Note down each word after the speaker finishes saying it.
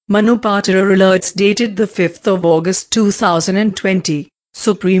Manupatra Alerts dated the 5th of August 2020.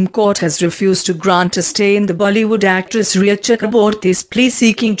 Supreme Court has refused to grant a stay in the Bollywood actress Riya Chakraborty's plea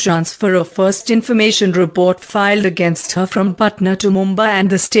seeking transfer of first information report filed against her from Patna to Mumbai and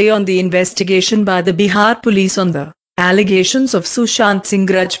the stay on the investigation by the Bihar police on the allegations of Sushant Singh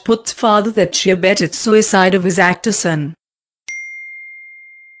Rajput's father that she abetted suicide of his actor son.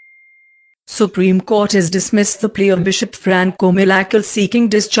 Supreme Court has dismissed the plea of Bishop Franco Milakal seeking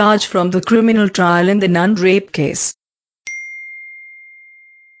discharge from the criminal trial in the nun rape case.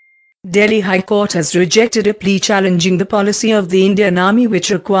 Delhi High Court has rejected a plea challenging the policy of the Indian Army which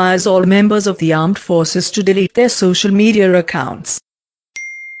requires all members of the armed forces to delete their social media accounts.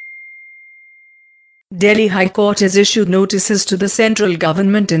 Delhi High Court has issued notices to the central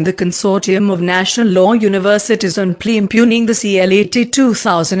government and the Consortium of National Law Universities on plea impugning the CLAT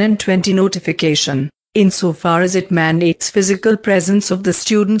 2020 notification, insofar as it mandates physical presence of the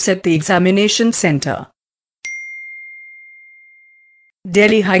students at the examination centre.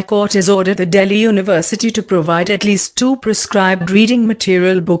 Delhi High Court has ordered the Delhi University to provide at least 2 prescribed reading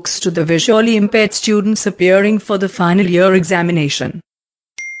material books to the visually impaired students appearing for the final year examination.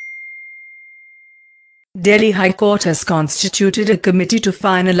 Delhi High Court has constituted a committee to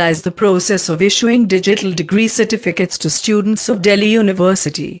finalize the process of issuing digital degree certificates to students of Delhi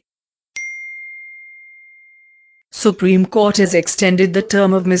University. Supreme Court has extended the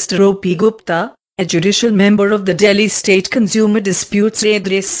term of Mr. O.P. Gupta, a judicial member of the Delhi State Consumer Disputes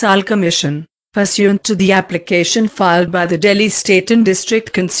Redressal Commission, pursuant to the application filed by the Delhi State and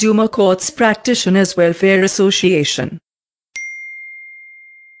District Consumer Courts Practitioners Welfare Association.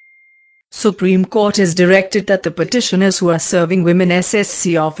 Supreme Court has directed that the petitioners who are serving women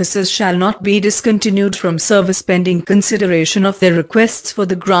SSC officers shall not be discontinued from service pending consideration of their requests for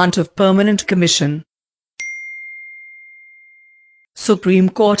the grant of permanent commission. Supreme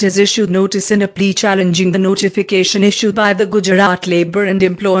Court has issued notice in a plea challenging the notification issued by the Gujarat Labour and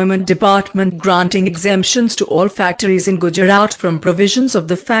Employment Department granting exemptions to all factories in Gujarat from provisions of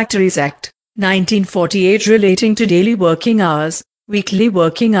the Factories Act, 1948 relating to daily working hours, weekly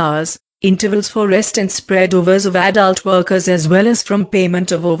working hours, intervals for rest and spread overs of adult workers as well as from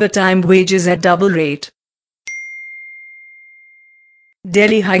payment of overtime wages at double rate.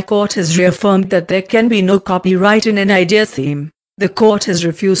 Delhi High Court has reaffirmed that there can be no copyright in an idea theme. The court has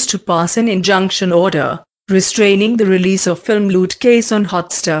refused to pass an injunction order, restraining the release of film Loot Case on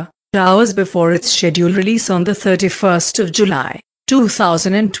Hotstar, hours before its scheduled release on the 31st of July,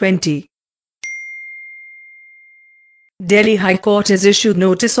 2020. Delhi High Court has issued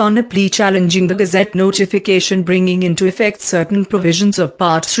notice on a plea challenging the Gazette notification bringing into effect certain provisions of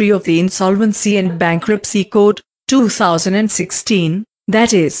Part 3 of the Insolvency and Bankruptcy Code, 2016,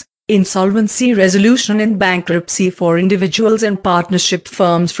 that is, insolvency resolution and bankruptcy for individuals and partnership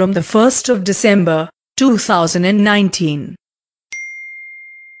firms from the 1st of December, 2019.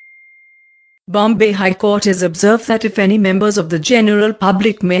 Bombay High Court has observed that if any members of the general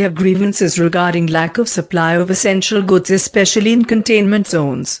public may have grievances regarding lack of supply of essential goods especially in containment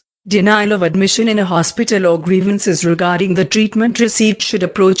zones, denial of admission in a hospital or grievances regarding the treatment received should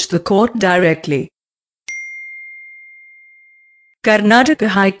approach the court directly. Karnataka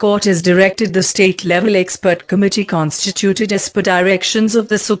High Court has directed the state-level expert committee constituted as per directions of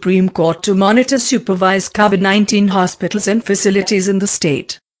the Supreme Court to monitor supervise COVID-19 hospitals and facilities in the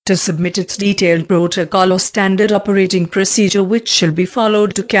state, to submit its detailed protocol or standard operating procedure which shall be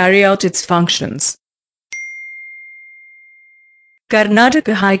followed to carry out its functions.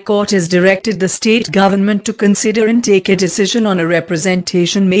 Karnataka High Court has directed the state government to consider and take a decision on a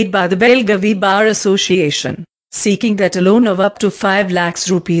representation made by the Belgavi Bar Association, seeking that a loan of up to 5 lakhs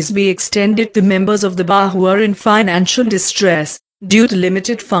rupees be extended to members of the bar who are in financial distress, due to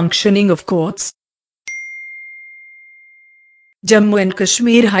limited functioning of courts. Jammu and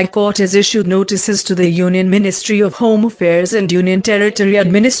Kashmir High Court has issued notices to the Union Ministry of Home Affairs and Union Territory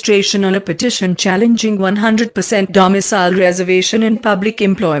Administration on a petition challenging 100% domicile reservation in public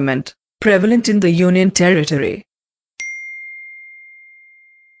employment, prevalent in the Union Territory.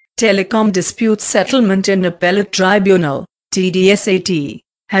 Telecom Dispute Settlement and Appellate Tribunal, TDSAT,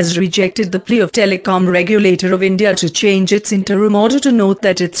 has rejected the plea of Telecom Regulator of India to change its interim order to note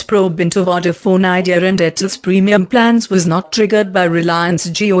that its probe into Vodafone Idea and Airtel's premium plans was not triggered by Reliance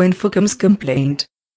Jio Infocomm's complaint.